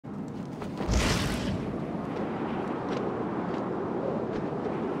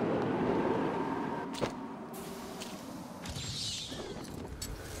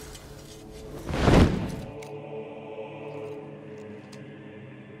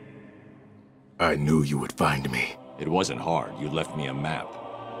I knew you would find me. It wasn't hard. You left me a map.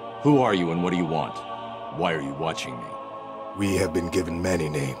 Who are you and what do you want? Why are you watching me? We have been given many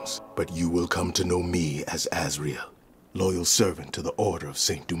names, but you will come to know me as Azrael, loyal servant to the Order of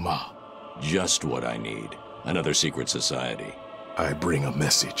Saint Dumas. Just what I need. Another secret society. I bring a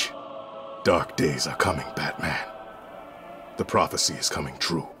message. Dark days are coming, Batman. The prophecy is coming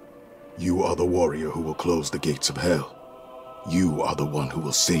true. You are the warrior who will close the gates of hell. You are the one who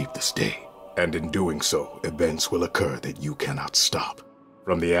will save this day. And in doing so, events will occur that you cannot stop.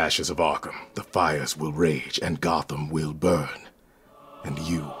 From the ashes of Arkham, the fires will rage and Gotham will burn. And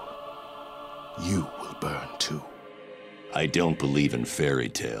you will burn too. I don't believe in fairy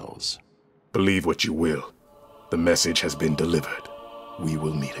tales. Believe what you will. The message has been delivered. We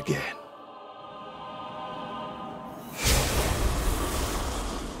will meet again.